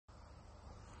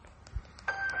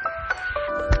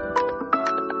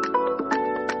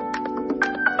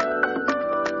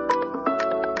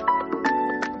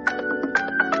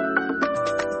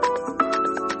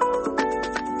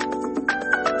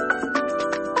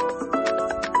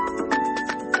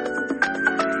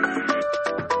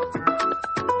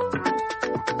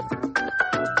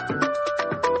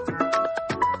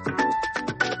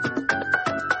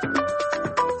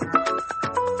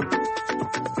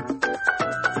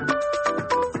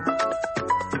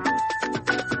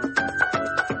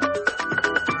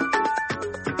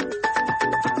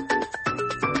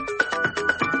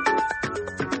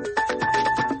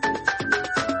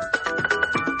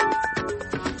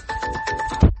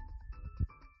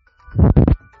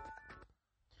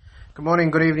Good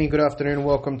morning, good evening, good afternoon.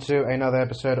 Welcome to another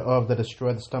episode of the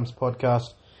Destroy the Stumps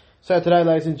podcast. So today,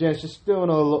 ladies and gents, just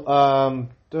doing a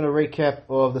recap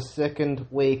of the second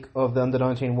week of the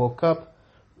Under-19 World Cup.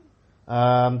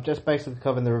 Just basically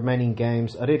covering the remaining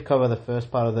games. I did cover the first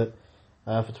part of it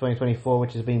for 2024,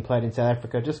 which is being played in South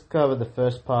Africa. Just covered the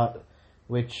first part,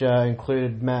 which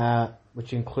included the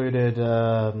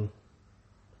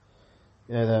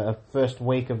first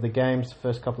week of the games,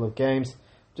 first couple of games.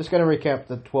 Just going to recap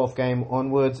the 12th game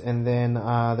onwards, and then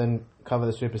cover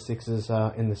the Super Sixes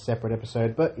in the separate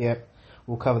episode. But yeah,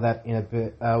 we'll cover that in a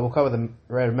bit. We'll cover the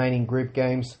remaining group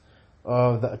games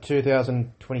of the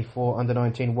 2024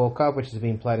 Under-19 World Cup, which is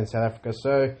being played in South Africa.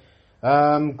 So,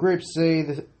 Group C,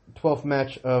 the 12th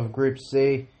match of Group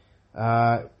C,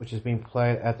 which is being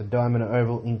played at the Diamond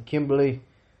Oval in Kimberley,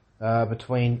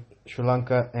 between Sri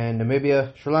Lanka and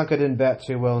Namibia. Sri Lanka didn't bat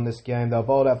too well in this game. They were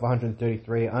bowled out for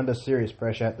 133 under serious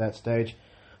pressure at that stage.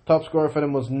 Top scorer for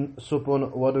them was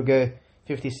Supun Waduge,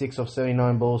 56 off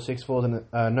 79 balls, 6 fours and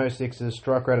no sixes,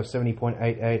 strike rate of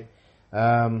 70.88.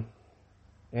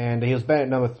 And he was batted at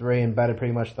number 3 and batted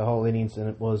pretty much the whole innings, and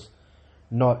it was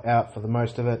not out for the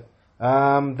most of it.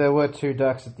 There were 2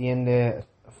 ducks at the end there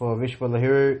for Vishwa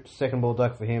Lahiri. Second ball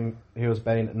duck for him. He was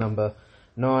batting at number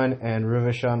 9, and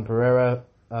Ruvishan Pereira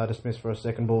dismissed for a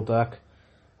second ball duck.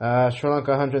 Sri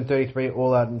Lanka 133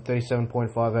 all out in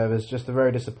 37.5 overs. Just a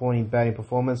very disappointing batting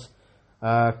performance. They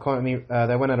went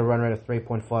at a run rate of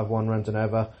 3.51 runs and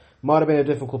over. Might have been a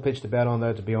difficult pitch to bat on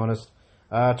though, to be honest.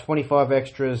 25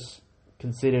 extras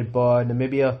conceded by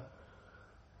Namibia.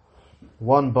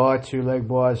 1 by, 2 leg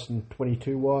byes and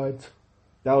 22 wides.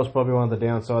 That was probably one of the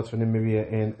downsides for Namibia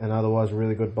in an otherwise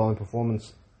really good bowling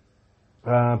performance.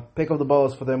 Pick of the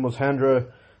bowlers for them was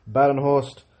Handro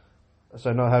Badenhorst.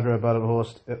 So not Handro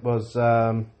Badenhorst. It was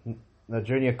the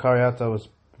junior Kariata was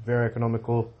very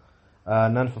economical.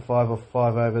 None for 5 off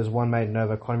 5 overs. 1 maiden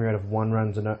over. Economy rate of 1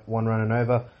 run and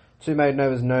over. 2 maiden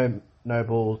overs. No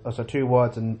balls. So 2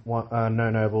 wides and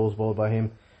no balls bowled by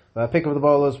him. Pick of the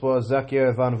bowlers was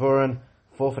Zakio van Vuren.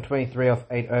 4 for 23 off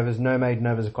 8 overs. No maiden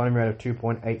overs. Economy rate of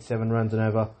 2.87 runs and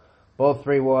over. Bowled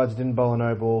 3 wides. Didn't bowl a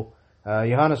no ball.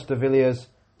 Johannes de Villiers,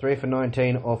 3 for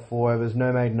 19 off 4 overs,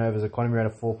 no maiden overs, economy rate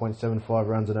of 4.75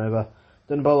 runs and over.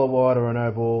 Didn't bowl a wide or a no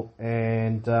ball.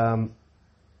 And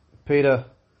Peter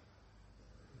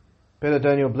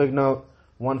Daniel Blignot,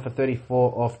 1 for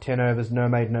 34 off 10 overs, no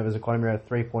maiden overs, economy rate of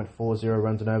 3.40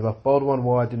 runs and over. Bowled 1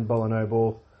 wide, didn't bowl a no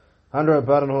ball. Handro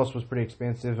Badenhorst was pretty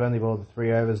expensive, only bowled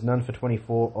 3 overs, none for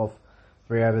 24 off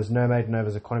 3 overs, no maiden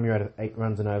overs, economy rate of 8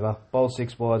 runs and over. Bowled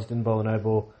 6 wides, didn't bowl a no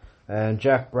ball. And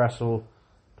Jack Brassel,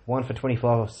 1 for 25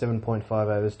 off 7.5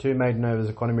 overs, 2 maiden overs,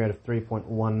 economy rate of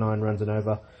 3.19 runs and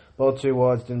over. Bowled 2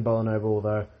 wides, didn't bowl a no ball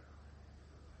though.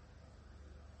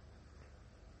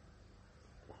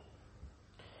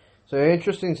 So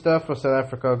interesting stuff for South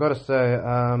Africa, I've got to say.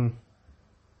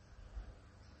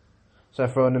 So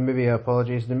for Namibia,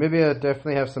 apologies. Namibia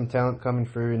definitely have some talent coming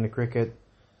through in the cricket.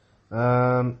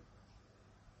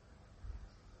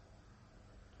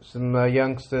 Some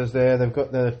youngsters there. They've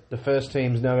got the first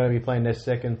team's now going to be playing their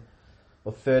second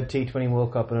or third T20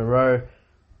 World Cup in a row.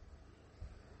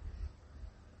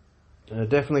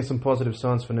 Definitely some positive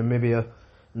signs for Namibia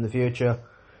in the future.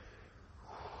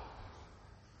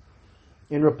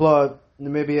 In reply,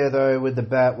 Namibia though with the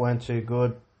bat weren't too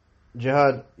good.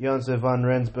 Jihad Janse van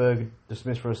Rensburg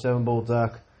dismissed for a 7-ball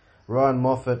duck. Ryan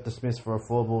Moffat dismissed for a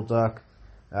 4-ball duck.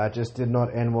 Just did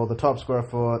not end well. The top scorer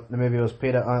for Namibia was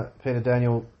Peter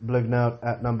Daniel Blignot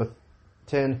at number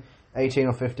 10. 18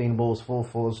 off 15 balls, 4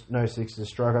 fours, no sixes,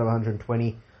 strike out of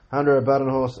 120. Handro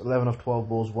Badenhorst, 11 off 12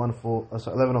 balls,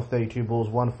 11 off 32 balls,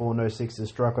 1 4, no sixes,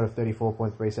 strike out of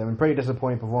 34.37. Pretty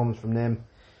disappointing performance from them.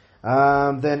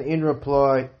 Then in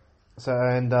reply, they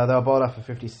were bowled up for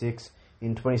 56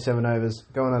 in 27 overs,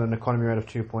 going at an economy rate of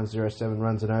 2.07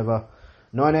 runs and over.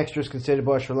 9 extras conceded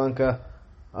by Sri Lanka.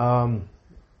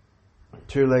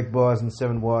 2 leg byes and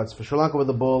 7 wides. For Sri Lanka with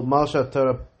the ball, Malsha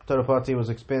Todapati was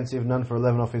expensive, none for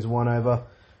 11 off his 1 over.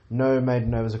 No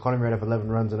maiden overs, economy rate of 11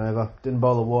 runs and over. Didn't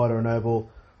bowl a wide or a no ball.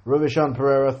 Ruvishan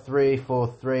Pereira, 3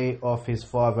 for 3 off his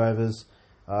 5 overs.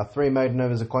 3 maiden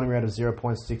overs, economy rate of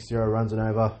 0.60 runs and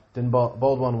over.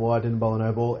 Bowled 1 wide, didn't bowl a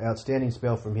no ball. Outstanding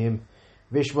spell from him.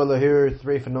 Vishwa Lahiri,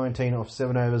 3 for 19 off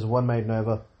 7 overs, 1 maiden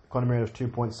over. Economy rate of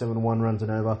 2.71 runs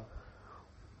and over.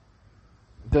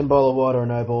 Didn't bowl a wide or a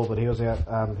no ball, but he was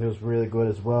out. He was really good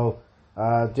as well.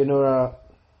 Dinura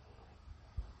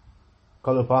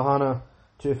Kolupahana,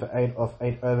 2 for 8 off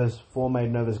 8 overs, 4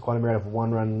 maiden overs, economy rate of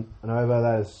 1 run and over.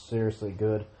 That is seriously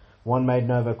good. 1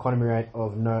 maiden over, economy rate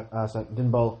of no. So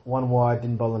didn't bowl 1 wide,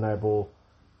 didn't bowl a no ball.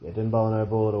 Yeah, didn't bowl a no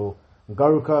ball at all.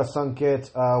 Garuka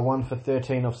Sanket, 1 for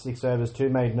 13 off 6 overs, 2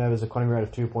 maiden overs, economy rate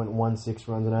of 2.16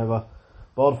 runs an over.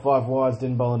 Bowled 5 wides,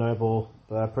 didn't bowl a no ball.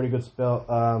 Pretty good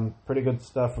spell, pretty good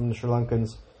stuff from the Sri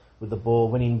Lankans with the ball,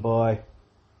 winning by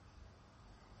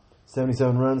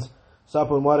 77 runs.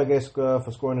 Sapu and Wadage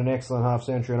for scoring an excellent half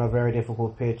century on a very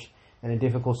difficult pitch and in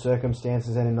difficult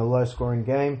circumstances and in a low scoring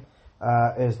game,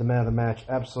 is the man of the match.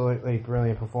 Absolutely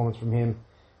brilliant performance from him.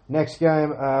 Next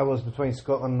game was between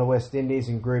Scotland and the West Indies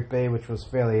in Group B, which was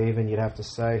fairly even, you'd have to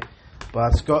say.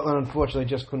 But Scotland unfortunately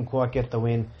just couldn't quite get the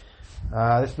win.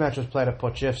 This match was played at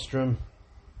Potchefstroom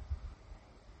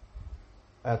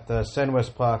at the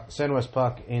Sandwest Park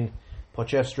in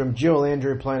Potchefstroom. Jewel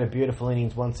Andrew playing a beautiful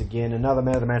innings once again. Another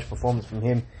man of the match performance from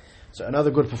him. So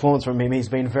another good performance from him. He's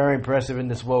been very impressive in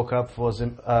this World Cup for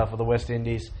the West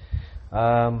Indies.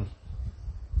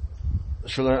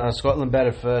 Scotland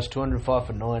batted first, 205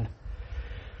 for 9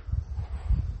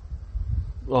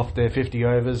 off their 50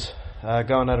 overs,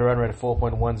 going at a run rate of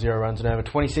 4.10 runs and over.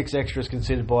 26 extras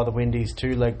considered by the Windies,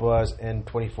 2 leg byes and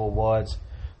 24 wides.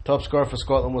 Top scorer for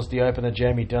Scotland was the opener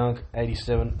Jamie Dunk,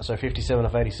 57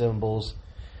 off 87 balls,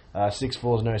 6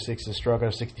 fours, no sixes, strike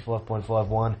of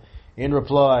 65.51. In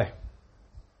reply,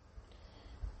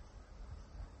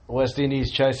 West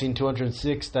Indies chasing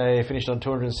 206. They finished on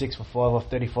 206 for 5 off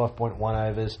 35.1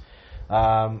 overs,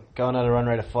 going at a run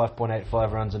rate of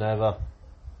 5.85 runs and over.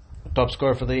 Top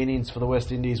scorer for the innings for the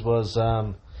West Indies was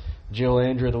Jill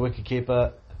Andrew, the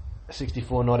wicketkeeper,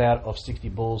 64 not out off 60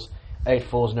 balls, 8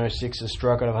 fours, no sixes,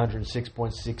 strike out of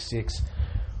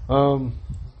 106.66.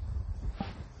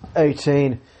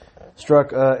 18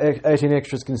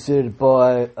 extras considered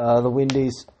by the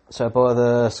Windies, so by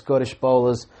the Scottish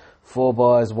bowlers. 4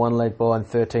 byes, 1 leg bye and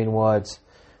 13 wides.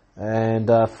 And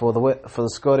for the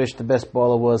Scottish, the best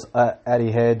bowler was Addy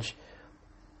Hedge.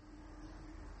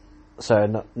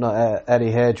 So not Addy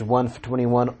Hedge, 1 for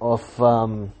 21 off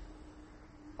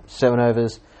 7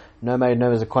 overs. No maiden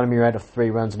overs, economy rate of 3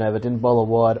 runs and over. Didn't bowl a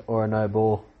wide or a no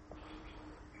ball.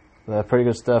 Pretty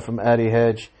good stuff from Addy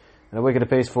Hedge. And a wicket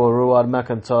apiece for Ruwad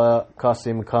McIntyre,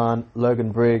 Qasim Khan,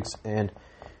 Logan Briggs and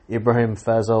Ibrahim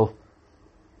Fazal.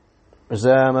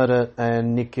 Ahmed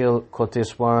and Nikhil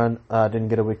Koteswaran didn't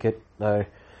get a wicket though.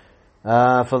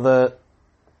 For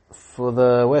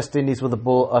the West Indies with the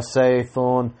ball, Asay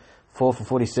Thorne, 4 for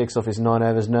 46 off his 9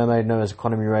 overs, no maiden overs,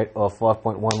 economy rate of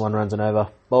 5.11 runs and over.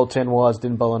 Bowled 10 wides,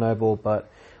 didn't bowl a no ball, but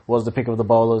was the pick of the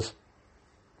bowlers.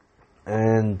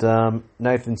 And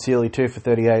Nathan Seeley, 2 for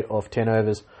 38 off 10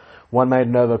 overs, 1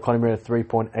 maiden over, economy rate of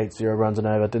 3.80 runs and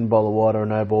over, didn't bowl a wide or a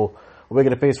no ball. A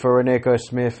wicket apiece for Reneko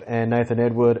Smith and Nathan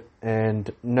Edward,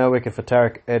 and no wicket for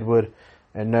Tarek Edward,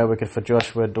 and no wicket for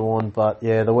Joshua Dawn. But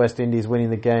yeah, the West Indies winning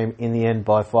the game in the end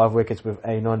by 5 wickets with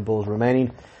 89 balls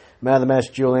remaining. Man of the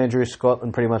match, Jewel Andrew.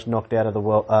 Scotland pretty much knocked out of the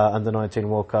under-19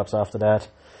 World Cups after that.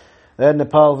 Then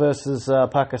Nepal versus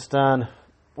Pakistan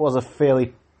was a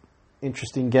fairly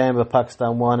interesting game, but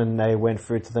Pakistan won and they went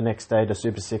through to the next stage, the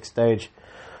Super 6 stage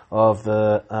of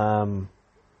the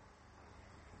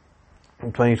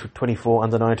 2024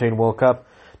 Under-19 World Cup.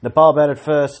 Nepal batted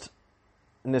first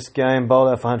in this game,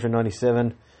 bowled out for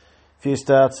 197. Few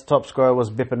starts. Top scorer was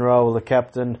Bipin Rawal, the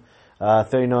captain.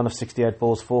 39 of 68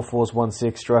 balls, 4 fours, 1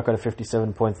 6, strike out of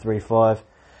 57.35.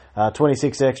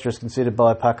 26 extras considered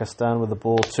by Pakistan with the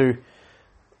ball, 2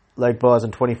 leg byes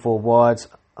and 24 wides.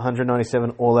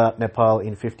 197 all out Nepal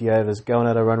in 50 overs, going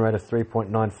at a run rate of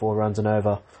 3.94 runs and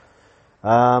over.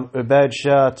 Ubaid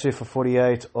Shah, 2 for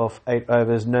 48 off 8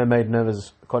 overs, no maiden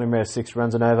overs, economy rate of 6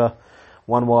 runs and over.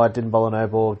 1 wide, didn't bowl a no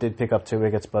ball, did pick up 2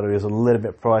 wickets, but it was a little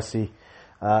bit pricey.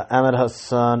 Ahmed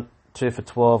Hassan, 2 for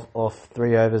 12 off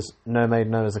 3 overs, no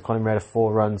maiden overs, economy rate of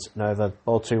 4 runs and over.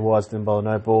 Bowled 2 wides, didn't bowl a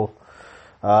no ball.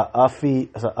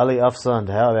 Ali Afsand,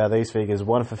 how about these figures?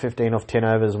 1 for 15 off 10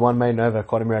 overs, 1 maiden over,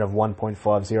 economy rate of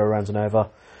 1.50 runs and over.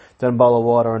 Didn't bowl a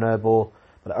wide or a no ball.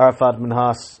 But Arafat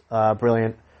Manhas,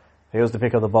 brilliant. He was the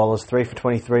pick of the bowlers. 3 for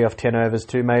 23 off 10 overs,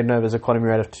 2 maiden overs, economy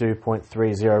rate of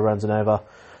 2.30 runs and over.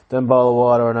 Didn't bowl a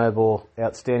wide or a no ball.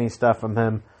 Outstanding stuff from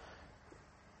him.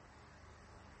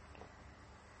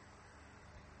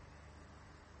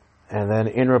 And then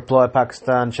in reply,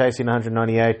 Pakistan chasing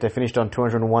 198. They finished on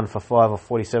 201 for 5 of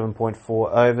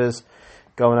 47.4 overs,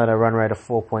 going at a run rate of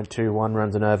 4.21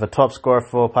 runs and over. Top scorer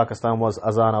for Pakistan was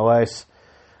Azan Awais,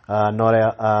 not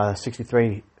out,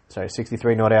 63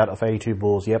 not out of 82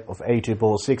 balls. Yep, of 82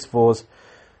 balls, 6 fours,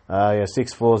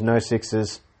 6 fours, no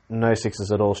sixes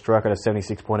at all. Struck at a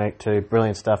 76.82.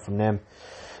 Brilliant stuff from them.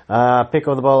 Pick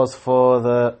of the bowlers for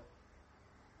the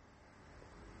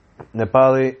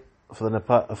Nepali. For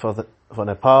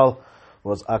Nepal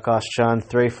was Akash Chand,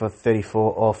 3 for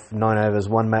 34 off 9 overs,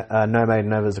 no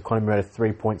maiden overs, economy rate of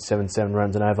 3.77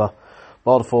 runs an over.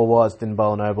 Bowled 4 wides, didn't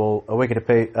bowl no ball. A wicket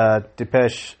apiece.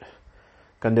 Dipesh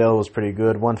Kundal was pretty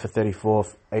good, 1 for 34,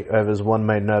 8 overs, 1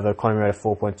 maiden over, economy rate of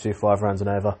 4.25 runs an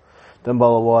over. Didn't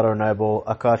bowl a wide or a no ball.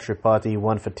 Akash Tripathi,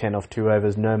 1 for 10 off 2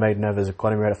 overs, no maiden overs,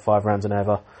 economy rate of 5 runs an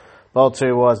over. Bowled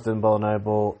 2 wides, didn't bowl a no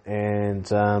ball. And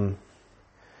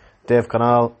Dev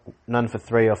Kanal, none for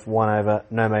 3 off 1 over,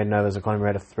 no maiden overs, economy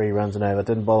rate of 3 runs an over.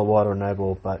 Didn't bowl a wide or a no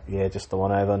ball, but yeah, just the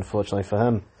 1 over, unfortunately for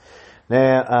him.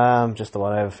 Now, just the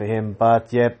 1 over for him.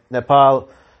 But yeah, Nepal,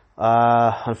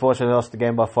 unfortunately lost the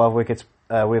game by 5 wickets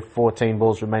with 14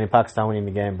 balls remaining. Pakistan winning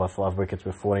the game by 5 wickets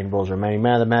with 14 balls remaining.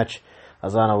 Man of the match,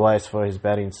 Azana Wais for his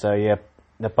batting. So yeah,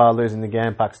 Nepal losing the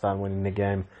game, Pakistan winning the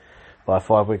game by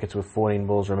 5 wickets with 14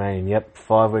 balls remaining. Yep,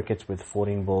 5 wickets with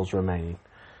 14 balls remaining.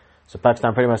 So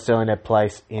Pakistan pretty much selling their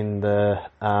place in the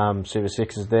Super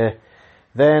Sixes there.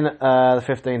 Then the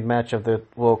 15th match of the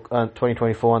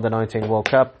 2024 Under-19 World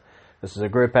Cup. This is a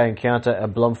Group A encounter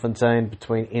at Bloemfontein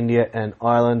between India and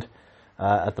Ireland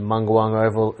at the Mungawang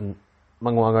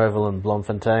Oval in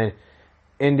Bloemfontein.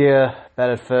 India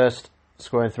batted first,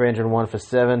 scoring 301 for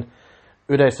 7.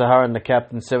 Uday Saharan, the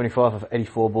captain, 75 of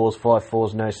 84 balls, 5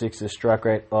 fours, no sixes, strike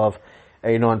rate of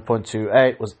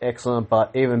 89.28 was excellent,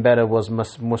 but even better was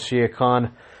Mushir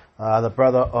Khan, the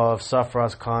brother of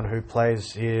Sarfaraz Khan, who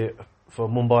plays here for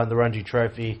Mumbai in the Ranji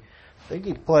Trophy. I think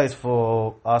he plays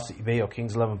for RCB or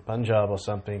Kings 11 Punjab or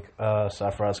something,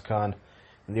 Sarfaraz Khan,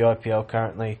 in the IPL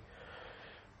currently.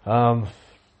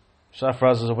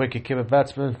 Sarfaraz is a wicket-keeper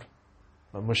batsman,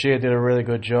 but Mushir did a really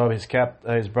good job. His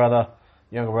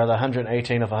younger brother,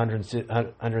 118 of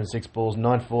 106 balls,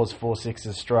 9 fours, 4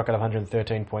 sixes, strike out of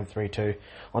 113.32.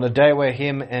 On a day where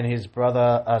him and his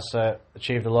brother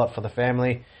achieved a lot for the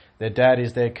family. Their dad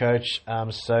is their coach,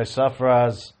 so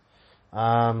Sarfaraz...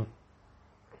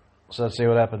 So let's see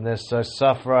what happened there. So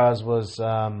Sarfaraz was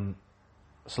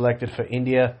selected for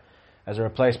India as a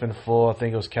replacement for, I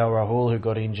think it was Kel Rahul, who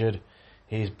got injured.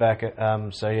 He's back at,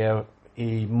 so yeah,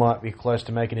 he might be close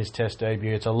to making his Test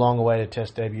debut. It's a long awaited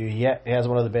Test debut. He has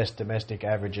one of the best domestic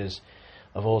averages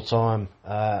of all time,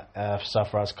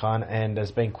 Sarfaraz Khan, and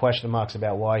there's been question marks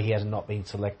about why he has not been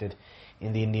selected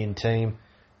in the Indian team.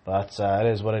 But it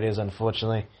is what it is,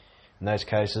 unfortunately, in those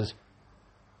cases.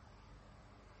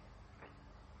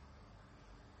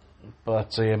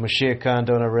 But yeah, Mushir Khan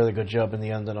doing a really good job in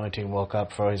the Under-19 World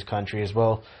Cup for his country as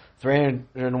well.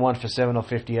 301 for 7 or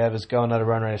 50 overs, going at a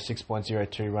run rate of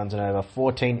 6.02 runs an over.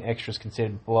 14 extras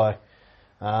considered by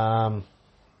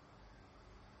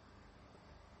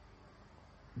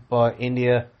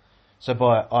India. So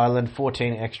by Ireland,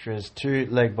 14 extras, 2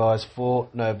 leg byes, 4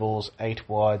 no balls, 8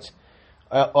 wides.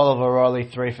 Oliver Riley,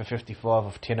 3 for 55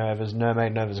 of 10 overs. No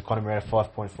maiden overs, economy rate of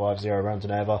 5.50 runs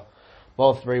an over.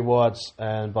 Bowled 3 wides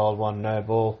and bowled 1 no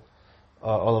ball.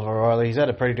 Oliver Riley, he's had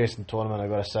a pretty decent tournament, I've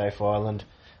got to say, for Ireland.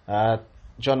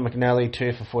 John McNally,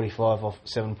 2 for 45 off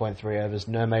 7.3 overs.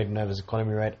 No maiden overs,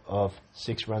 economy rate of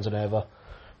 6 runs an over.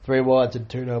 3 wides and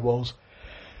 2 no balls.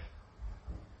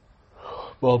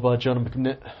 Bowled by John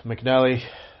McNally.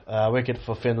 Wicket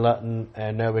for Finn Lutton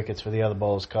and no wickets for the other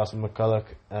bowlers, Carson McCulloch,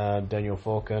 Daniel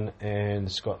Falcon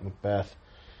and Scott McBath.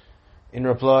 In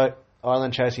reply,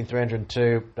 Ireland chasing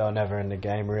 302, they were never in the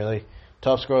game really.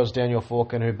 Top scorer is Daniel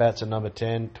Falcon, who bats at number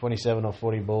 10, 27 of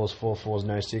 40 balls, 4 fours,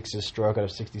 no sixes, strike out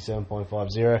of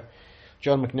 67.50.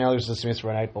 John McNally was dismissed for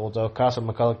an 8 ball dog. Carson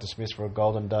McCulloch dismissed for a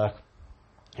golden duck.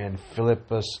 And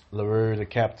Philippus LaRue, the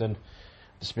captain,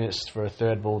 dismissed for a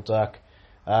 3rd ball duck.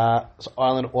 So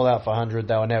Ireland all out for 100.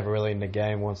 They were never really in the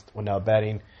game when they were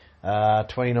batting.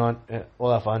 29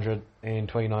 all out for 100 in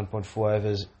 29.4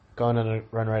 overs, going on a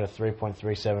run rate of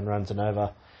 3.37 runs and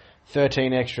over.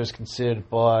 13 extras considered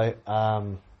by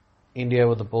India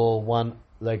with the ball, 1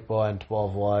 leg by and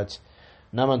 12 wides.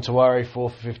 Naman Tiwari, 4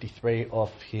 for 53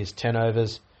 off his 10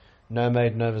 overs. No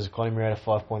maiden overs, economy rate of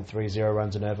 5.30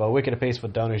 runs and over. A wicket apiece for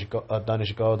Danish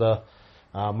Golda,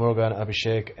 Murugan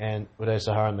Abhishek and Uday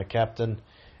Saharan, the captain.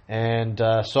 And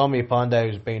Soumi Pandey,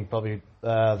 who's been probably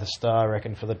the star, I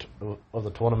reckon, of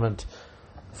the tournament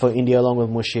for India, along with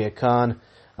Mushir Khan.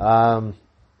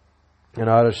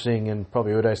 Arif Singh and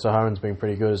probably Uday Saharan's been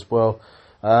pretty good as well.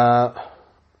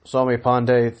 Soumi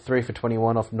Pandey, 3 for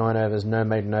 21 off 9 overs, no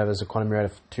maiden overs, economy rate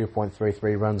of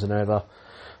 2.33 runs and over.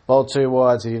 Bowled 2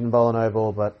 wides, he didn't bowl a no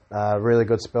ball, but really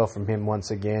good spell from him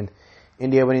once again.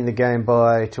 India winning the game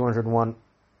by 201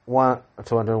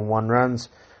 runs.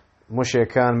 Mushir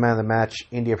Khan, man of the match.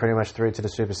 India pretty much through to the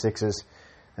Super Sixes.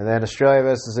 And then Australia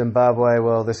versus Zimbabwe,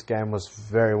 well, this game was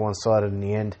very one-sided in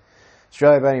the end.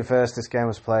 Australia batting first. This game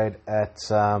was played at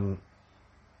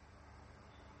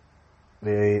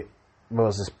where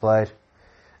was this played?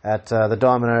 At the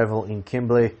Diamond Oval in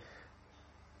Kimberley.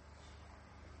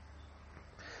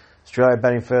 Australia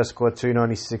batting first, scored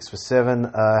 296 for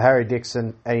 7. Harry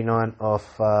Dixon, 89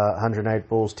 off 108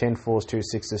 balls, 10 fours, 2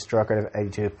 sixes, strike rate of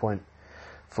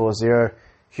 82.40.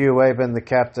 Hugh Waburn, the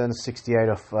captain, 68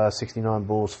 off 69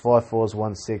 balls, 5 fours,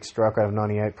 1 6, strike rate of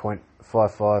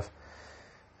 98.55.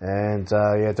 And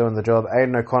doing the job.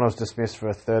 Aidan O'Connor was dismissed for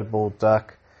a third ball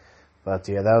duck. But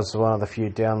that was one of the few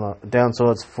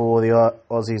downsides for the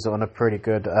Aussies on a pretty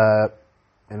good,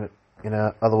 in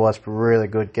a otherwise really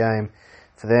good game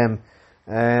for them.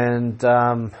 And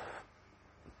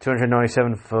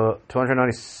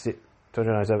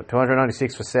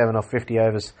 296 for 7 off 50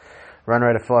 overs, run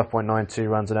rate of 5.92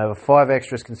 runs and over. 5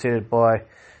 extras considered by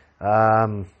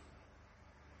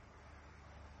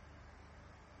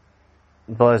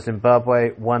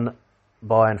Zimbabwe, 1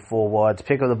 by and 4 wides.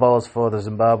 Pick of the bowlers for the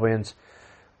Zimbabweans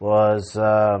was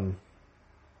Brandon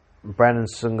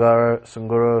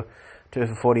Sunguru, 2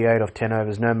 for 48 off 10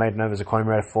 overs, no maiden overs, economy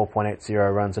rate of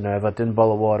 4.80 runs and over. Didn't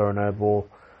bowl a wide or a no ball.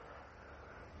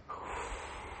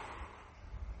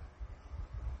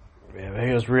 Yeah,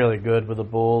 he was really good with the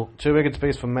ball. 2 wickets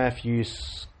apiece for Matthew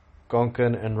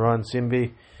Skonkin and Ryan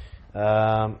Simbi.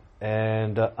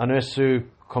 And Anusu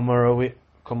Komuriwo,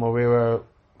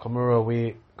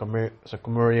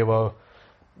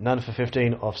 none for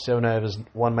 15 off 7 overs,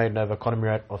 1 maiden over, economy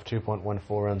rate of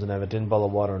 2.14 runs and over. Didn't bowl a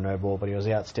wide or no ball, but he was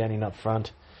outstanding up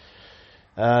front.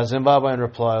 Zimbabwe in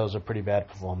reply was a pretty bad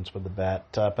performance with the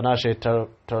bat. Panache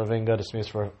Toravinga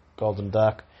dismissed for a golden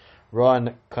duck.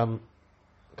 Ryan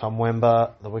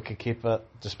Kamwemba, the wicketkeeper,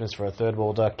 dismissed for a third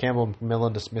ball duck. Campbell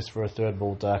McMillan dismissed for a third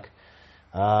ball duck.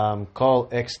 Cole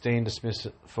Eckstein dismissed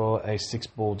for a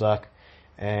 6th ball duck.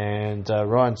 And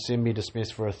Ryan Simbi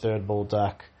dismissed for a third ball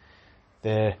duck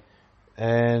there.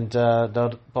 And they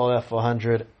bowled out for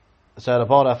 100. So they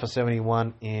bowled out for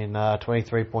 71 in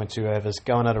 23.2 overs,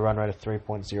 going at a run rate of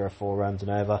 3.04 runs and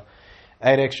over.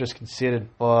 8 extras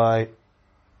considered by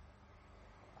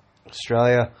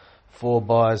Australia, 4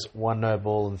 byes, 1 no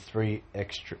ball, and 3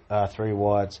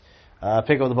 wides.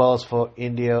 Pick of the bowlers for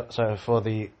India, so for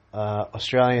the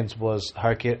Australians was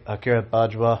Hakira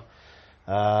Bajwa,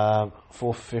 4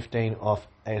 for 15 off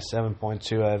a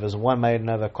 7.2 overs, 1 maiden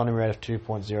over, economy rate of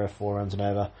 2.04 runs and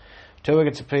over. 2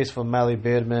 wickets apiece for Mally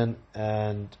Beardman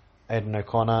and Aidan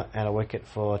O'Connor, and a wicket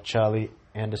for Charlie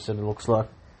Anderson, it looks like.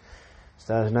 Is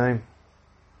that his name?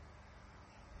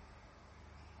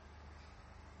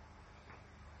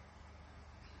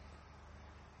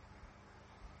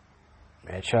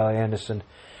 Yeah, Charlie Anderson.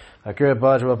 Akira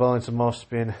Bajwa bowling some off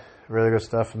spin. Really good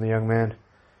stuff from the young man.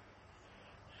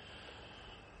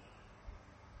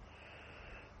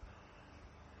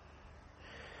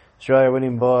 Australia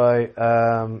winning by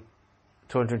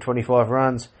 225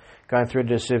 runs, going through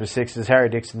to the Super Sixes. Harry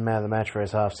Dixon, man of the match for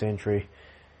his half century.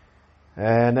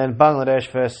 And then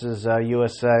Bangladesh versus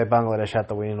USA. Bangladesh had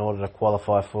to win in order to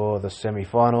qualify for the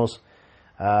semi-finals.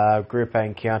 Group A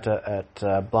encounter at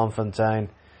Bloemfontein.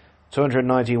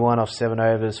 291 off 7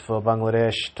 overs for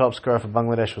Bangladesh. Top scorer for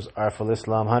Bangladesh was Ariful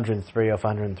Islam, 103 off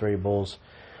 103 balls.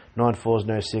 9 fours,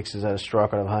 no sixes at a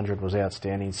strike rate of 100 was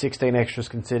outstanding. 16 extras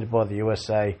considered by the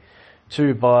USA.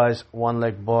 2 byes, 1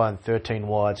 leg bye and 13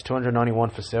 wides.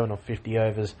 291 for 7 off 50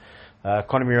 overs.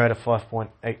 Economy rate of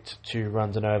 5.82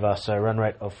 runs and over, so run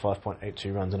rate of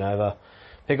 5.82 runs and over.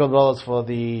 Pick of bowlers for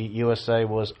the USA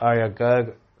was Arya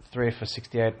Garg, 3 for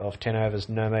 68 off 10 overs,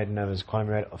 no maiden overs,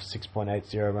 economy rate of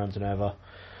 6.80 runs and over.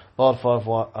 Bowled 5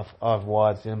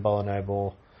 wides, didn't bowl a no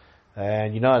ball.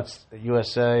 And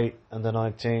USA under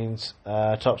 19s,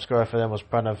 top scorer for them was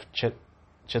Pranav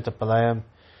Chettopalayam,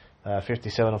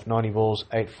 57 off 90 balls,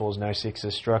 8 fours, no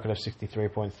sixes, strike rate of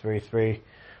 63.33.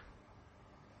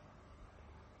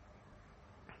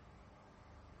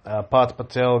 Parth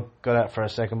Patel got out for a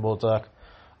second ball duck.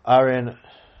 Aryan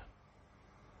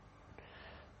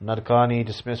Nadkarni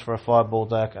dismissed for a 5 ball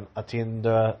duck, and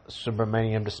Atindra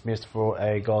Subramaniam dismissed for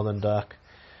a golden duck.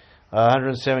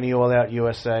 170 all out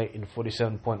USA in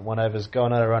 47.1 overs,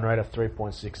 going at a run rate of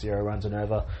 3.60 runs and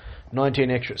over.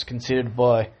 19 extras considered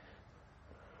by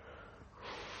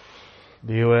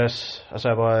the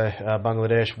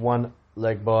Bangladesh. 1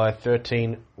 leg by,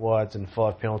 13 wides and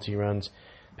 5 penalty runs.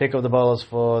 Pick of the bowlers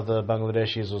for the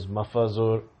Bangladeshis was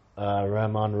Mafazur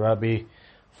Rahman Rabi,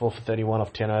 4 for 31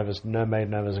 off 10 overs, no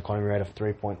maiden overs, economy rate of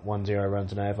 3.10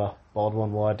 runs and over. Bowled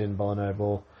 1 wide, didn't bowl a no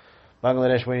ball.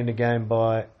 Bangladesh winning the game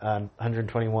by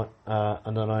 121,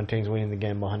 under 19s winning the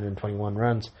game by 121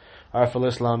 runs. Ariful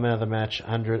Islam, man of the match,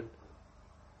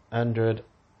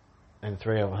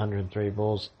 103 of 103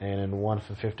 balls, and 1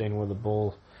 for 15 with the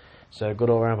ball. So good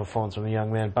all-round performance from the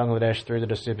young man. Bangladesh through to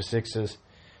the Super Sixes.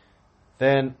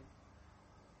 Then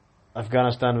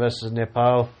Afghanistan versus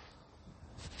Nepal.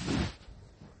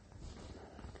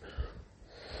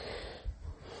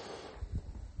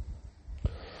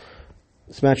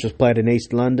 This match was played in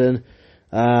East London.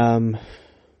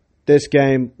 This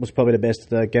game was probably the best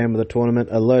game of the tournament.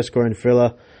 A low-scoring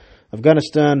thriller.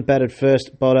 Afghanistan batted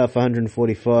first, bowled out for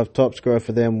 145. Top scorer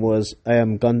for them was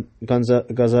Ayam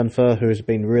Ghazanfar, who's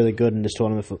been really good in this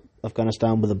tournament for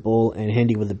Afghanistan with the ball and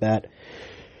handy with the bat.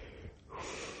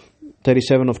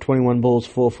 37 off 21 balls,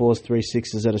 4 fours, 3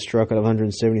 sixes at a strike rate of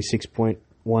 176.19.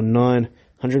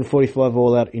 145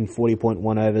 all out in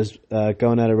 40.1 overs,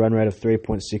 going at a run rate of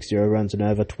 3.60 runs and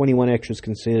over. 21 extras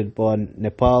conceded by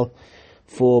Nepal,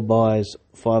 4 byes,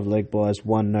 5 leg byes,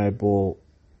 1 no ball,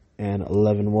 and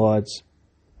 11 wides.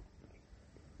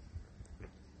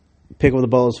 Pick of the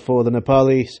bowlers for the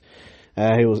Nepalis.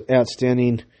 He was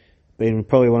outstanding, being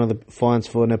probably one of the finds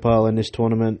for Nepal in this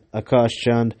tournament. Akash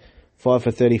Chand, 5 for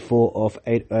 34 off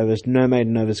 8 overs. No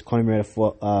maiden overs, claim rate of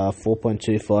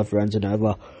 4.25 runs and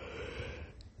over.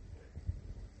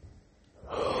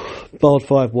 Bowled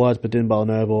 5 wides but didn't bowl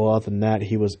no ball. Other than that,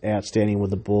 he was outstanding with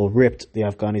the ball. Ripped the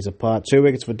Afghanis apart. 2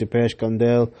 wickets for Dipesh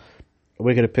Kandel. A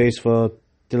wicket apiece for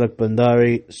Tilak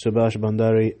Bandari, Subhash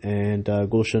Bandari and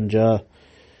Gulshan Jha,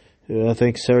 who I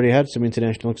think has already had some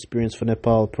international experience for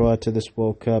Nepal prior to this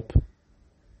World Cup.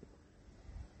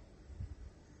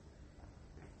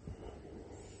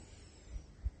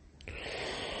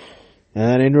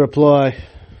 And in reply,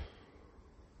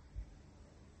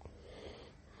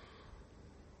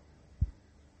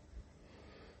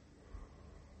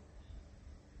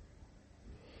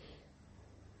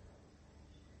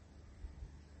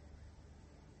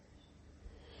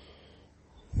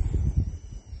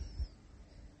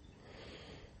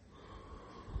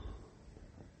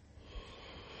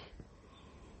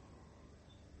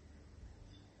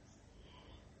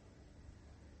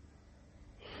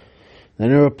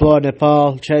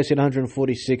 Nepal chasing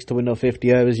 146 to win off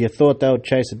 50 overs. You thought they would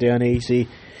chase it down easy.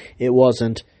 It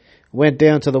wasn't. Went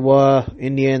down to the wire.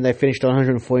 In the end, they finished on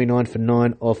 149 for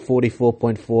 9 off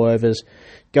 44.4 overs,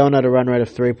 going at a run rate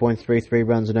of 3.33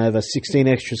 runs and over. 16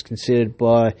 extras considered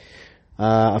by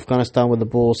Afghanistan with the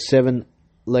ball. 7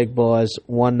 leg byes,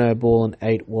 1 no ball and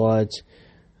 8 wides.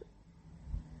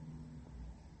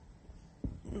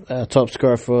 Top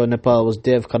scorer for Nepal was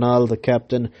Dev Kanal, the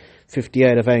captain.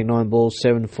 58 of 89 balls,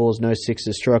 7 fours, no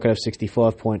sixes, strike rate of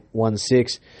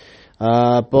 65.16.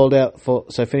 Bowled out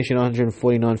finishing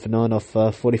 149 for 9 off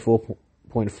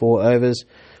 44.4 overs,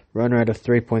 run rate of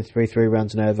 3.33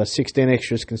 runs and over. 16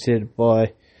 extras considered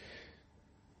by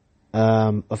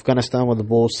Afghanistan with the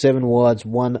ball. 7 wides,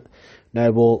 1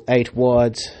 no ball, 8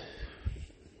 wides.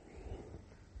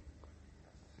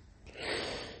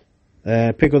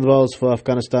 Pick of the bowlers for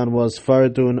Afghanistan was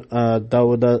Faridun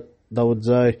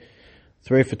Dawodzai,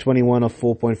 3 for 21 off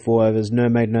 4.4 overs, no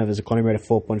maiden overs, a claim rate of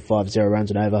 4.50 runs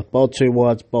and over. Bowled 2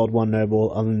 wides, bowled 1 no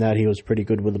ball. Other than that, he was pretty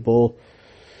good with the ball.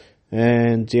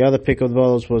 And the other pick of the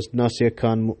bowlers was Nasir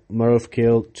Khan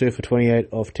Marufkil, 2 for 28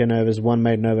 off 10 overs, 1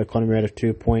 maiden over, claim rate of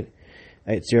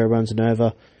 2.80 runs and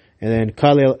over. And then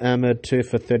Khalil Ahmed, 2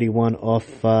 for 31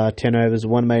 off 10 overs,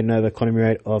 1 maiden over, claim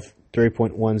rate of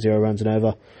 3.10 runs and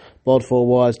over. Bowled 4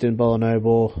 wides, didn't bowl a no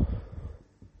ball.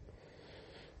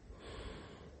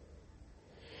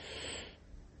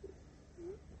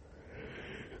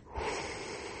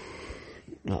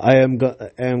 I am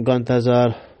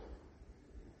Ganzafar,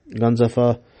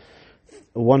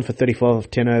 1 for 35 of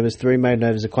 10 overs, 3 maiden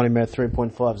overs, economy rate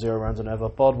 3.50 runs and over.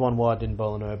 Bowled 1 wide, didn't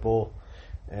bowl a no ball.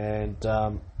 And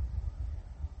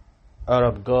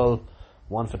Arab Gul,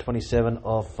 1 for 27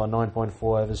 of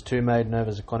 9.4 overs, 2 maiden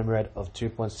overs, economy rate of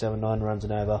 2.79 runs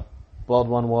and over. Bowled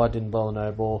 1 wide, didn't bowl a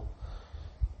no ball.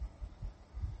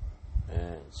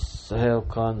 And Sahel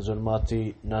Khan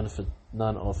Zulmati, none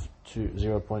of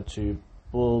 0.2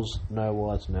 balls, no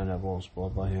wides, no balls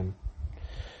bowled by him.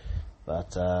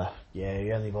 But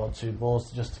he only bowled 2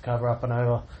 balls just to cover up and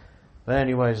over. But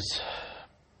anyways,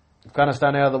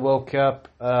 Afghanistan out of the World Cup,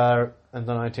 under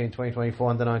 19 2024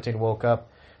 under 19 World Cup.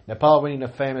 Nepal winning a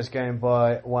famous game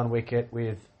by 1 wicket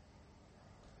with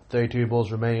 32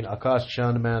 balls remaining. Akash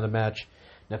Chand, man of the match.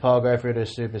 Nepal go through to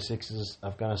Super Sixes.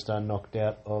 Afghanistan knocked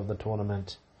out of the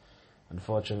tournament,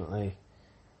 unfortunately.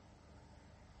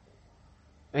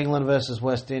 England versus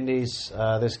West Indies.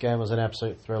 This game was an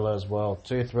absolute thriller as well.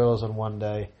 2 thrillers on one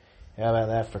day. How about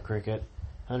that for cricket?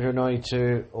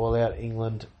 192 all out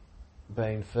England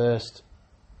being first.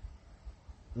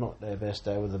 Not their best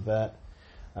day with the bat.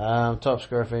 Top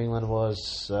scorer for England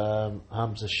was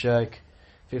Hamza Sheikh.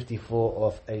 54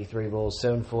 off 83 balls,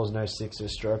 7 fours, no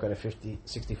sixes, strike rate of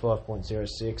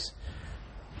 65.06.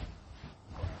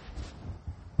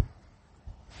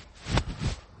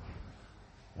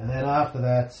 And then after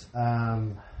that,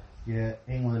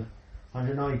 England,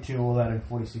 192 all out in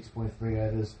 46.3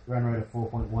 overs, run rate of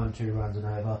 4.12 runs and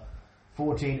over.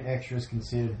 14 extras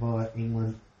considered by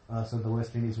England, so the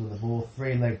West Indies with the ball,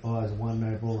 3 leg byes, 1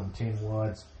 no ball and 10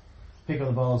 wides. Pick of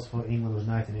the bowlers for England was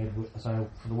Nathan Edward, so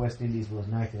for the West Indies was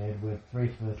Nathan Edward, 3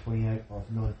 for 28 off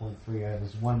 9.3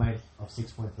 overs, 1 made off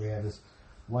 6.3 overs,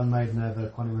 1 maiden over,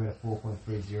 quantity rate of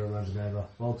 4.30 runs and over.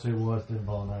 Bowled 2 wides, didn't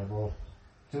bowl no ball.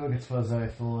 2 wickets for Zoe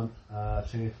Thorne,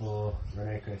 2 for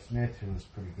Reneko Smith, who was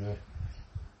pretty good.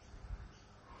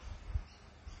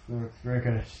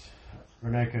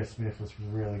 Reneko Smith was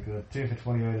really good. 2 for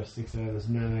 28 off 6 overs,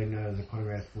 no maiden overs, a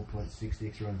quantity rate of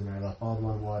 4.66 runs and over. Bowled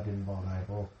 1 wide, didn't bowl no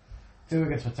ball. 2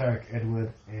 wickets for Tarek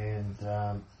Edward and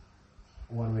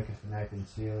 1 wicket for Nathan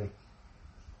Sealy.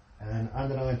 And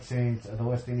under 19s, the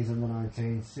West Indies under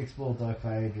 19s, 6 ball duck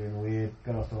for Adrian Weird.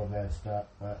 Got off to a bad start,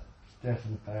 but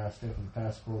Stephen Pass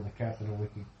scored the captain, a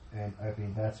wicket and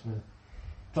opening batsman.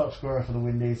 Top scorer for the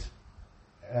Windies,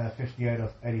 58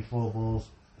 off 84 balls,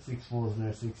 6 fours,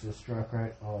 no sixes, strike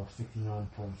rate of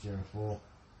 69.04.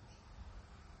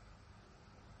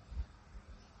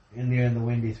 In the end, the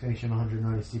Windies finishing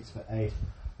 196 for 8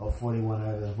 of 41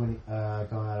 overs, going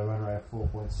out a run rate of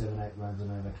 4.78 runs and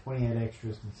over. 28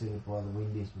 extras considered by the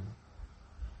Windies.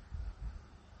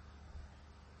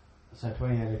 So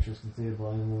 28 extras considered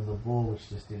by England with the ball, which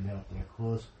just didn't help their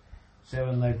cause.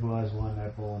 7 leg byes, 1 no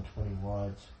ball and 20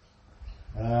 wides.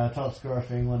 Top scorer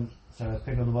for England, so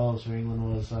pick on the bowlers for England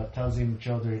was Tazim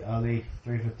Chaudhry Ali,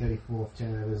 3 for 34 off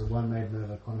 10 overs, 1 maiden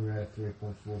over, quantity rate of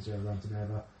 3.40 runs and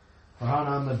over. Farhan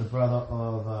Ahmed, the brother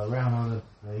of Rahan Ahmed,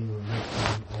 the England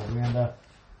all-rounder,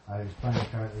 who's playing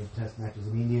currently Test matches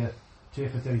in India. 2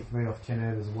 for 33 off 10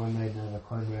 overs, 1 maiden over,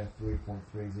 quantity rate of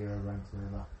 3.30 runs and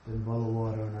over. Didn't bowl a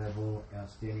wide or an oval,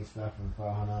 outstanding stuff from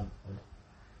Farhan Ahmed.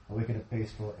 A wicket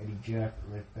apiece for Eddie Jack,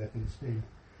 left back in spin.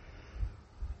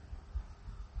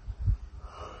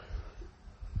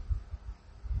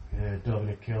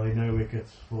 Dominic Kelly, no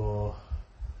wickets for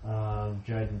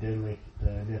Jaden Denley,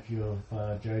 the nephew of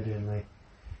Joe Denley.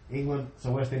 England,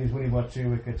 so West Indies winning by 2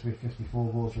 wickets with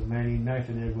 54 balls remaining.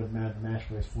 Nathan Edward made the match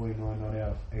for his 49 not out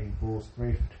of 80 balls,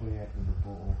 3 for 28 with the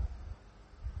ball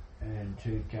and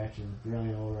 2 catches.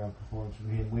 Brilliant all-round performance from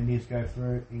him. Windies go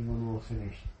through, England will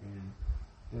finish in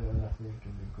third, I think,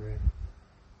 in the group,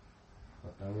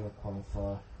 but they will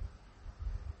qualify.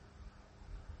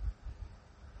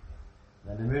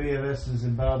 Namibia versus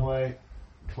Zimbabwe,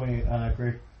 20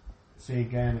 Group C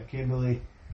game at Kimberley.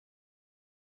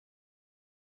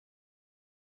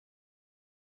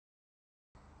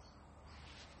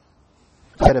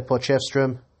 Peter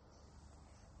Potchefstroom.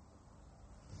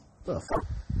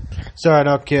 Sorry,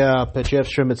 not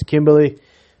Potchefstroom, it's Kimberley.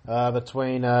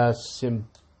 Between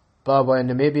Zimbabwe and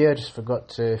Namibia. Just forgot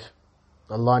to.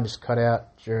 The line just cut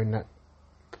out during that.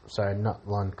 Sorry, not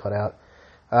line cut out.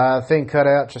 Thing cut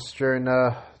out just during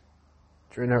that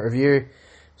review.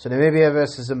 So Namibia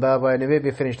versus Zimbabwe.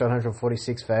 Namibia finished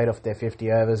 146 for 8 off their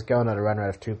 50 overs, going at a run rate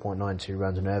of 2.92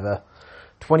 runs and over.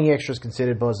 20 extras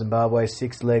considered by Zimbabwe,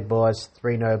 6 leg byes,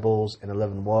 3 no balls and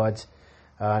 11 wides.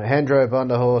 Handro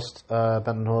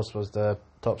Bandenhorst was the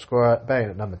top scorer, batting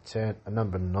at number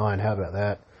 9, how about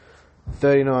that?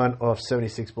 39 off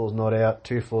 76 balls not out,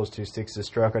 2 fours, 2 sixes,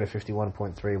 strike rate of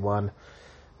 51.31.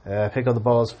 Pick on the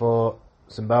bowlers for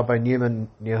Zimbabwe, Newman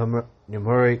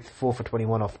Nyamuri, 4 for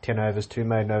 21 off 10 overs, 2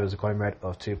 maiden overs, a quantity rate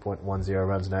of 2.10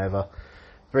 runs and over.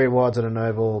 3 wides and a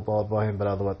no ball bowled by him, but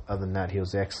other than that, he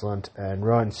was excellent. And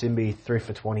Ryan Simby, 3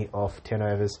 for 20 off 10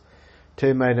 overs,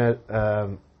 2 maiden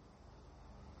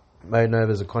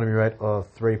overs, a quantity rate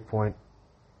of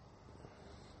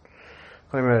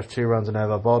 2 runs and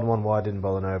over. Bowled 1 wide, didn't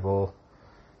bowl a no ball.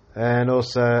 And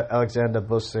also Alexander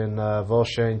Busin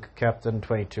Volshenk, captain,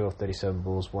 22 off 37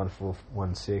 balls, 1 4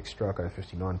 1 6, strike rate of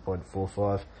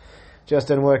 59.45. Just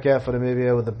didn't work out for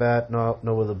Namibia with the bat, nor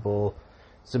with the ball.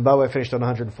 Zimbabwe finished on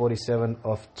 147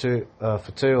 off 2 off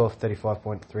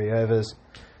 35.3 overs,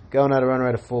 going at a run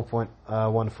rate of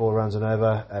 4.14 runs and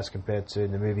over as compared to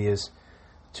Namibia's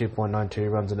 2.92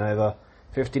 runs and over.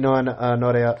 59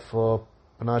 not out for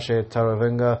Panache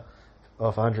Taravinga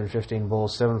off 115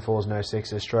 balls, 7 fours, no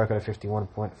sixes, strike rate of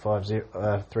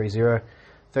 51.30.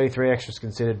 33 extras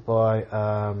considered by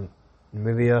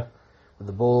Namibia with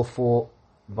the ball, 4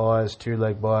 byes, 2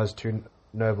 leg byes, 2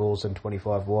 no balls and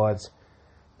 25 wides.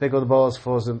 Pick all the bowlers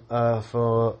for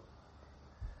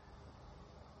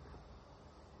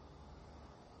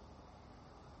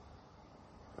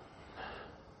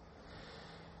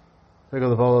Look at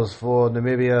the bowlers for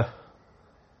Namibia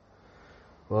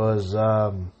was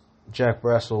Jack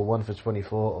Brassel, 1 for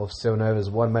 24 off 7 overs,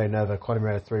 1 maiden over, economy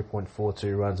rate of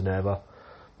 3.42 runs an over.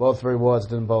 Bowled 3 wides,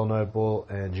 didn't bowl no ball,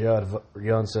 and Janse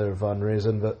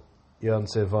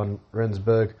van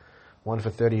Rensburg, 1 for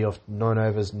 30 off 9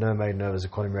 overs, no maiden overs,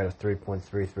 economy rate of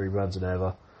 3.33 runs an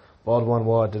over. Bowled 1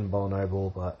 wide, didn't bowl no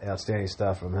ball, but outstanding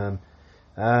stuff from him.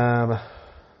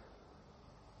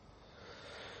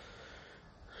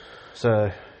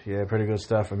 So, yeah, pretty good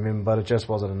stuff from him, but it just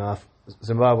wasn't enough.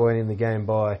 Zimbabwe winning the game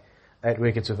by 8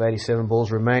 wickets with 87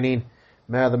 balls remaining.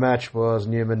 Man of the match was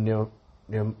Newman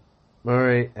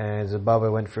Murray, and Zimbabwe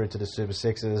went through to the Super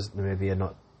Sixes.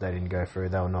 Namibia, they didn't go through,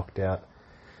 they were knocked out.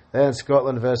 Then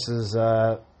Scotland versus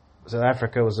South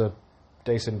Africa was a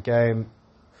decent game.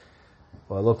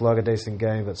 Well, it looked like a decent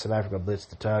game, but South Africa blitzed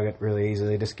the target really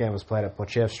easily. This game was played at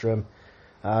Potchefstroom.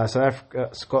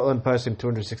 Scotland posting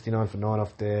 269 for 9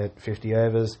 off their 50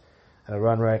 overs, a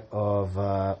run rate of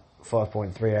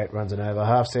 5.38 runs and over.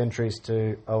 Half centuries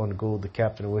to Owen Gould, the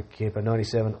captain and wicketkeeper,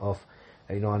 97 off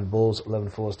 89 balls, 11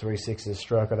 fours, 3 sixes,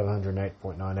 strike rate of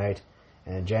 108.98.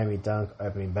 And Jamie Dunk,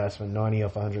 opening batsman, 90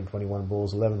 off 121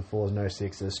 balls, 11 fours, no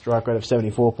sixes, strike rate of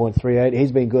 74.38.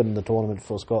 He's been good in the tournament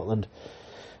for Scotland.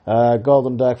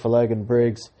 Golden duck for Logan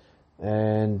Briggs,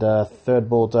 and third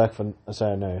ball duck and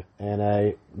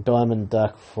a diamond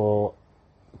duck for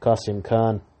Qasim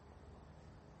Khan.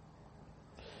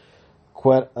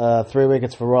 3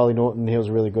 wickets for Riley Norton. He was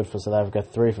really good for South Africa.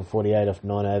 3 for 48 off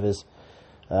 9 overs.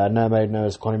 No maiden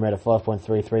overs, economy rate of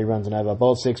 5.33 runs and over.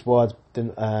 Bowled 6 wides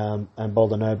and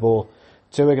bowled a no ball.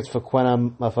 2 wickets for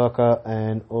Quanam Mafaka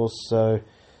and also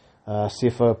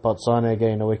Sifo Potsane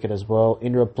getting a wicket as well.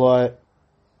 In reply,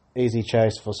 easy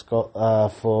chase for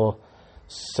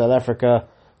South Africa.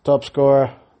 Top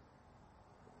scorer,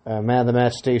 man of the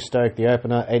match, Steve Stokes, the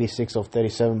opener, 86 off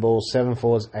 37 balls, 7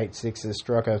 fours, 8 sixes,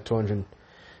 strike of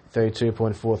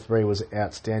 232.43 was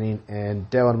outstanding. And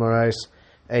Darren Moraes,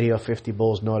 80 off 50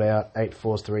 balls, not out, 8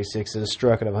 fours, 3 sixes,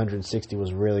 strike of 160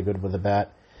 was really good with the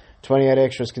bat. 28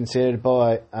 extras considered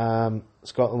by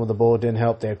Scotland with the ball, didn't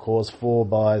help their cause. 4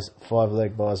 byes, 5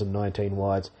 leg byes and 19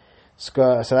 wides.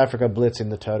 South Africa blitz in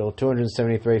the total,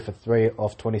 273 for 3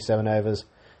 off 27 overs,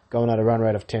 going at a run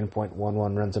rate of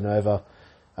 10.11 runs and over.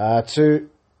 2,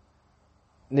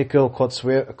 Nikhil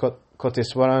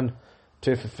Koteswaran,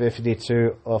 2 for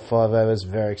 52 off 5 overs,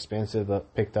 very expensive,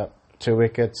 but picked up 2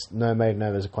 wickets. No maiden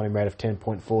overs, economy rate of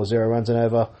 10.40 runs and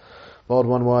over. Bowled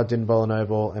 1 wide, didn't bowl a no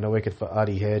ball, and a wicket for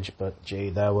Adi Hedge, but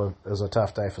it was a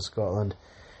tough day for Scotland.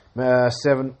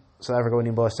 7, South Africa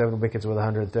winning by 7 wickets with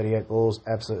 138 balls,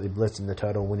 absolutely blitzing the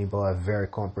total, winning by a very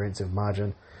comprehensive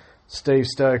margin. Steve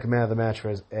Stokes, man of the match for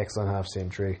his excellent half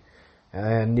century.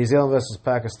 And New Zealand versus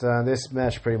Pakistan, this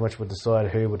match pretty much would decide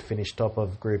who would finish top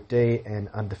of Group D and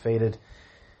undefeated.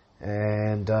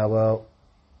 And,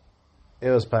 it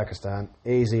was Pakistan.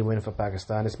 Easy win for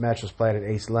Pakistan. This match was played at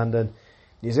East London.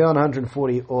 New Zealand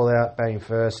 140 all out, batting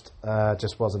first.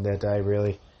 Just wasn't their day,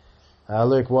 really.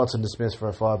 Luke Watson dismissed for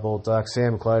a 5-ball duck.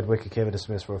 Sam Clode, wicketkeeper,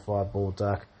 dismissed for a 5-ball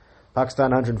duck.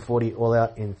 Pakistan 140 all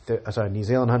out in New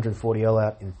Zealand 140 all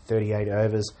out in 38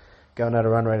 overs, going at a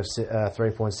run rate of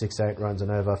 3.68 runs and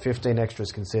over. 15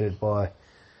 extras considered by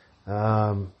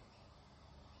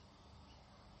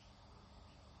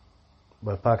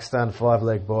Pakistan. 5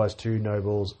 leg byes, 2 no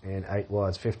balls and 8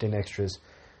 wides. 15 extras,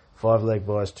 5 leg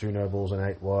byes, 2 no balls and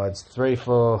 8 wides. 3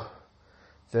 for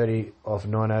 30 off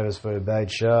 9 overs for Ubaid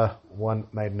Shah, 1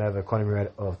 maiden over, economy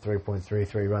rate of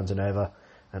 3.33 runs and over.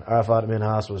 And Arafat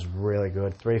Minhas was really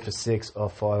good, 3 for 6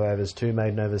 off 5 overs, 2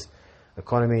 maiden overs,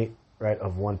 economy rate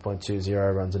of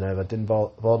 1.20 runs and over.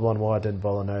 Bowled 1 wide, didn't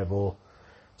bowl a no ball.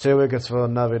 2 wickets for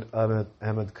Navid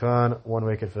Ahmed Khan, 1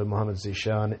 wicket for Mohammad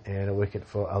Zishan, and a wicket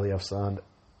for Ali Afsand.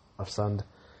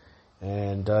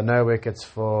 And no wickets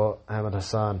for Ahmed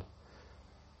Hassan.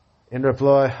 In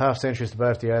reply, half centuries to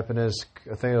both the openers.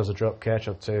 I think it was a drop catch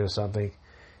or 2 or something.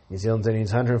 New Zealand's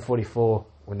innings 144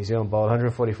 when New Zealand bowled,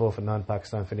 144 for none.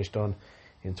 Pakistan finished on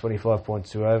in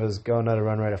 25.2 overs, going at a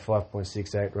run rate of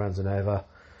 5.68 runs and over.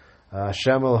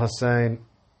 Shamil Hussain,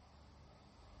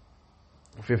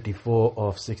 54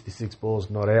 off 66 balls,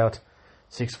 not out.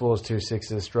 6 fours, 2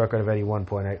 sixes, strike rate of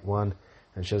 81.81.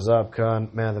 And Shazab Khan,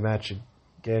 man of the match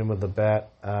again with the bat.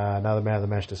 Another man of the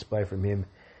match display from him.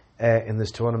 In this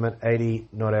tournament, 80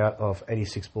 not out of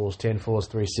 86 balls, 10 fours,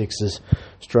 3 sixes,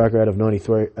 strike rate of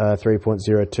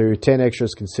 93.02. 10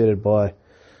 extras considered by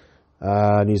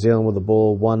New Zealand with the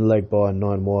ball, 1 leg by and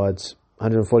 9 wides.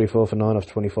 144 for 9 off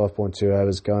 25.2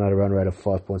 overs, going at a run rate of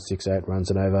 5.68 runs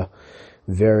and over.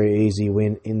 very easy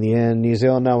win in the end. New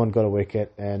Zealand, no one got a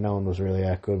wicket, and no one was really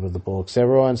that good with the ball. Except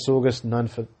Ryan Sorgus, 9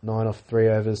 for 9 off 3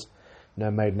 overs.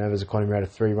 No maiden overs, economy rate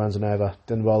of 3 runs and over.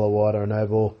 Didn't bowl a wide or a no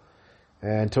ball.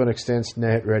 And to an extent,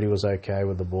 Nat Reddy was okay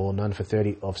with the ball. 9 for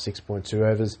 30 off 6.2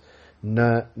 overs.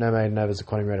 No maiden overs,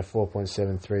 economy rate of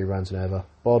 4.73 runs and over.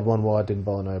 Bowled 1 wide, didn't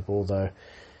bowl a no ball though.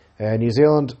 And New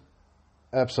Zealand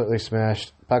absolutely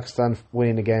smashed. Pakistan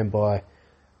winning the game by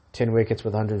 10 wickets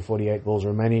with 148 balls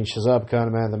remaining. Shazab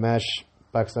Khan, man of the match.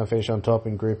 Pakistan finished on top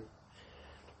in Group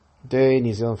D.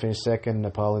 New Zealand finished second.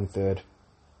 Nepal in third.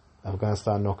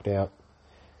 Afghanistan knocked out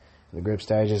in the group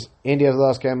stages. India's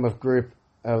last game of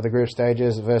the group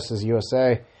stages versus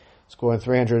USA, scoring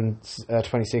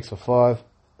 326 for 5.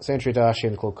 Century to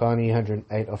Ashin Kulkarni,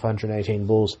 108 off 118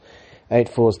 balls, 8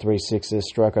 fours, 3 sixes,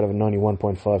 strike out of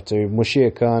 91.52.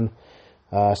 Mushir Khan,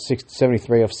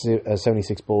 73 off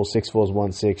 76 balls, 6 fours,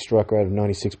 1 6, strike rate of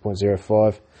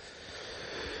 96.05.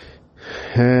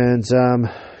 And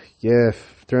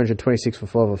 326 for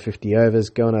 5 or 50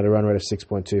 overs, going at a run rate of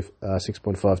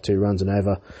 6.52 runs and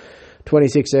over.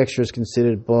 26 extras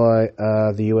considered by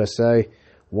the USA,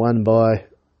 1 by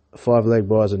 5 leg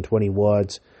byes and 20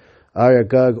 wides. Arya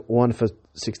Gug, 1 for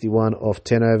 61 off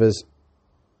 10 overs.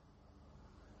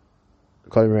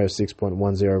 Economy rate of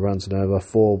 6.10 runs and over.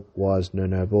 4 wides,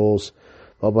 no balls.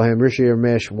 Bobbaham Rishi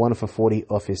Ramesh, 1 for 40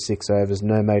 off his 6 overs.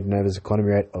 No maiden overs.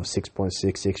 Economy rate of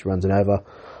 6.66 runs and over.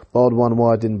 Bowled 1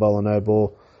 wide, didn't bowl a no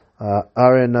ball.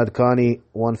 Aryan Nadkarni,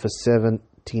 1 for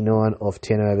 79 off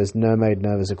 10 overs. No maiden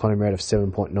overs. Economy rate of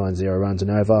 7.90 runs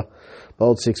and over.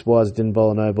 Bowled 6 wides, didn't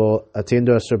bowl a no ball.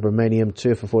 Atinder Subramaniam,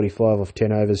 2 for 45 off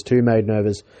 10 overs. 2 maiden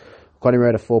overs. Economy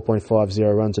rate of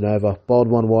 4.50 runs and over. Bowled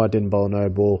 1 wide, didn't bowl a no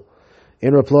ball.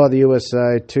 In reply, the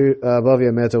USA,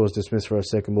 Bhavya Mehta was dismissed for a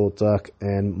 2nd ball duck,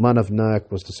 and Manav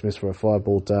Nayak was dismissed for a 5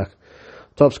 ball duck.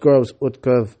 Top scorer was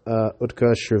Utkarsh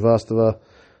Srivastava,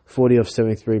 40 off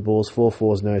 73 balls, 4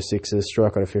 fours, no sixes,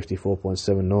 strike rate of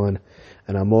 54.79.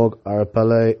 And Amog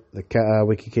Arapale, the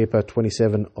wicketkeeper,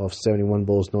 27 off 71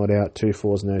 balls, not out, 2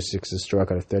 fours, no sixes,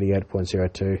 strike rate of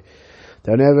 38.02.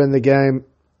 They were never in the game.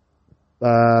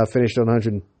 Finished on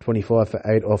 125 for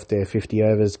 8 off their 50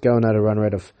 overs, going at a run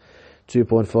rate of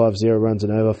 2.50 runs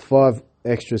and over. 5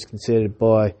 extras considered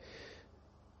by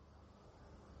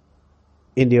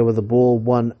India with the ball,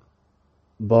 1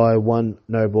 by 1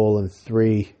 no ball and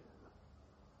 3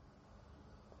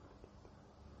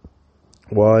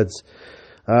 wides.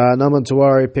 Naman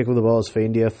Tiwari, pick of the bowlers for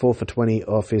India, 4 for 20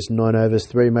 off his 9 overs,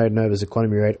 3 maiden overs,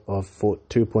 economy rate of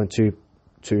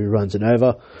 2.22 runs and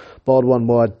over. Bowled 1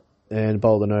 wide and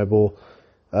bowled a no ball.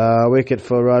 Wicket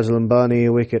for Raj Lambani,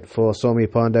 wicket for Somi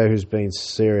Pandey, who's been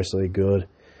seriously good.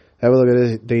 Have a look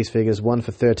at these figures. 1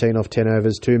 for 13 off 10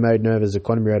 overs, 2 maiden overs,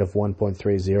 economy rate of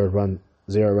 1.30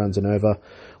 runs and over.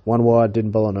 1 wide,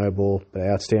 didn't bowl a no ball, but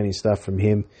outstanding stuff from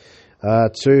him. A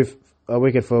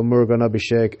wicket for Murugan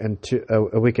Abhishek and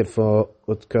a wicket for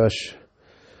Utkarsh.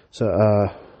 So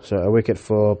a wicket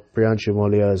for Priyanshu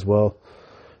Molia as well.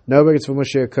 No wickets for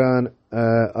Mushir Khan,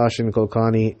 Ashin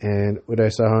Kulkarni and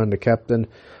Uday Sahan, the captain,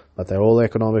 but they're all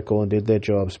economical and did their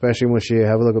job, especially Mushir.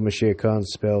 Have a look at Mushir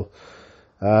Khan's spell.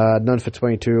 None for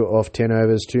 22 off 10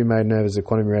 overs, 2 maiden overs,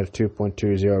 economy rate of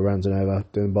 2.20 runs and over.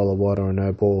 Didn't bowl a wide or a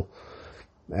no ball.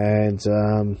 And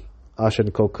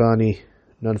Ashin Kulkarni,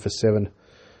 none for 7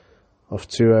 off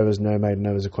 2 overs, no maiden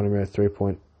overs, economy rate of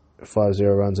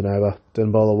 3.50 runs and over.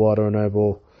 Didn't bowl a wide or a no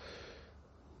ball.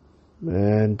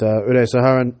 And Uday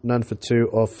Saharan, none for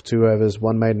 2 off 2 overs,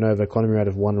 1 maiden over, economy rate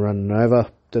of 1 run and over.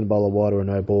 Didn't bowl a wide or a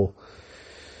no ball.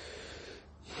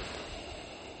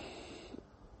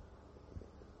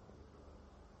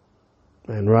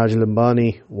 And Raj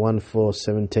Lambani, 1 for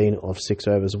 17 off 6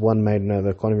 overs, 1 maiden over,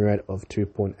 economy rate of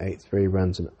 2.83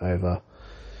 runs and over.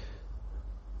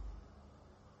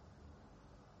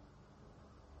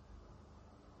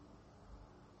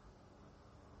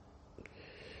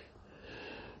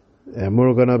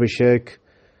 Murugan Abhishek,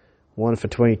 1 for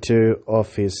 22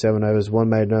 off his 7 overs, 1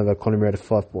 maiden over, economy rate of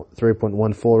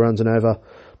 3.14 runs and over.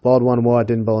 Bowled 1 wide,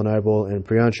 didn't bowl a no ball. And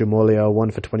Priyanshu Molia,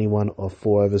 1 for 21 off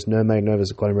 4 overs, no maiden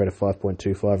overs, economy rate of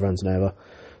 5.25 runs and over.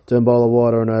 Didn't bowl a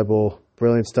wide or a no ball.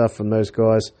 Brilliant stuff from those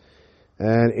guys.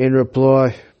 And in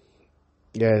reply,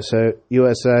 so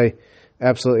USA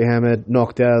absolutely hammered,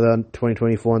 knocked out of the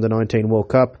 2024 Under-19 World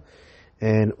Cup.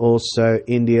 And also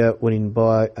India winning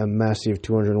by a massive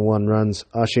 201 runs.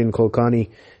 Ashin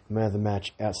Kulkarni, man of the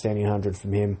match, outstanding 100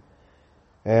 from him.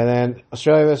 And then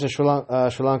Australia versus Sri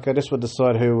Lanka. This would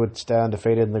decide who would stay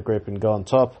undefeated in the group and go on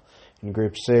top in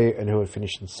Group C, and who would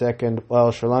finish in second.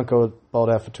 Well, Sri Lanka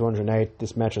bowled out for 208.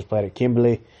 This match was played at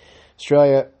Kimberley.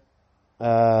 Australia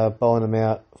bowling them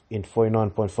out in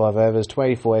 49.5 overs.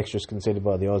 24 extras conceded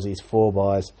by the Aussies, 4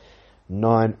 byes,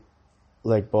 9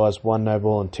 leg byes, 1 no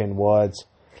ball and 10 wides.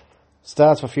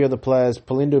 Starts for a few of the players.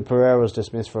 Palindu Pereira was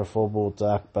dismissed for a 4-ball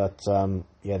duck, but they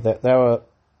were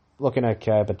looking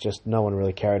okay, but just no one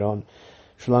really carried on.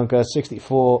 Sri Lanka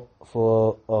 64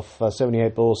 off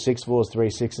 78 balls, 6 fours,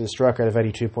 3 sixes, strike rate of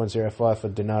 82.05 for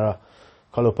Dinara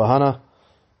Kalupahana.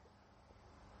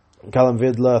 Callum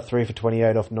Vidler 3 for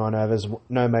 28 off 9 overs,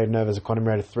 no maiden overs, economy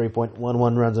rate of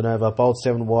 3.11 runs an over, bowled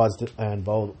 7 wides and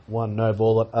bowled 1 no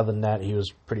ball. Other than that, he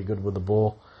was pretty good with the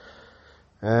ball.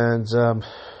 And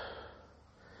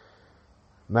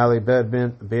Mali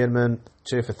Beardman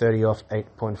 2 for 30 off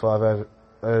 8.5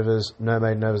 overs, no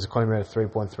maiden overs, economy rate of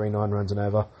 3.39 runs an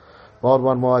over. Bowled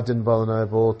 1 wide, didn't bowl a no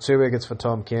ball. 2 wickets for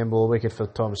Tom Campbell, a wicket for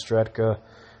Tom Stratka,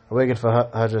 a wicket for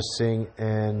Harjit Singh,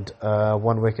 and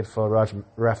 1 wicket for Raf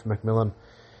McMillan.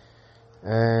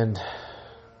 And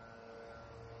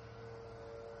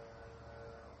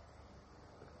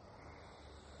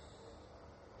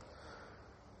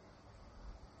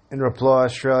in reply,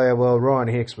 Australia, well, Ryan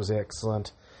Hicks was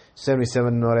excellent.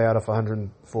 77 not out off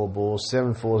 104 balls,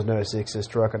 7 fours, no sixes,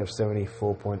 strike rate of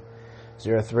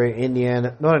 74.03.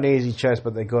 Indiana, not an easy chase,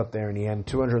 but they got there in the end.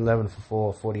 211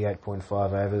 for 4,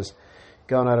 48.5 overs.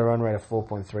 Going at a run rate of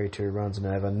 4.32 runs an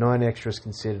over. 9 extras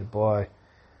considered by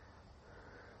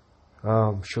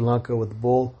Sri Lanka with the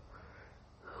ball.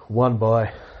 1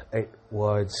 by 8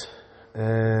 wides.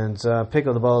 And pick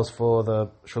of the bowlers for the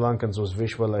Sri Lankans was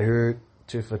Vishwa Lahuru,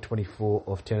 2 for 24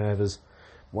 off 10 overs.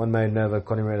 1 maiden over,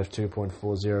 economy rate of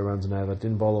 2.40 runs an over.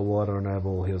 Didn't bowl a wide or a no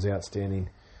ball. He was outstanding.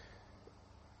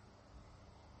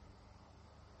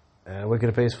 Wicket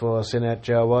apiece for Sinat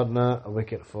Jayawardeneh, a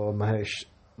wicket for Mahesh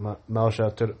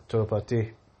Malsha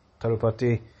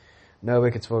Tarupati, no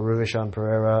wickets for Ravishan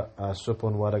Pereira,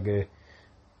 Supun Wadage,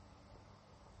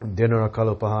 Dinara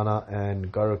Kalupahana and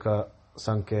Garuka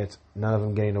Sanket. None of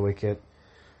them gained a wicket.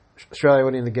 Australia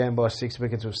winning the game by 6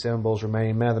 wickets with 7 balls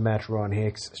remaining. Man of the match, Ryan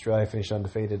Hicks. Australia finished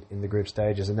undefeated in the group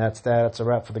stages. And that's that. It's a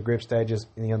wrap for the group stages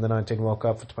in the Under-19 World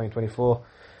Cup for 2024.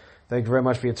 Thank you very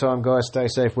much for your time, guys. Stay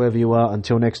safe wherever you are.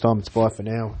 Until next time, it's bye for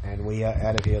now. And we are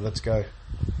out of here. Let's go.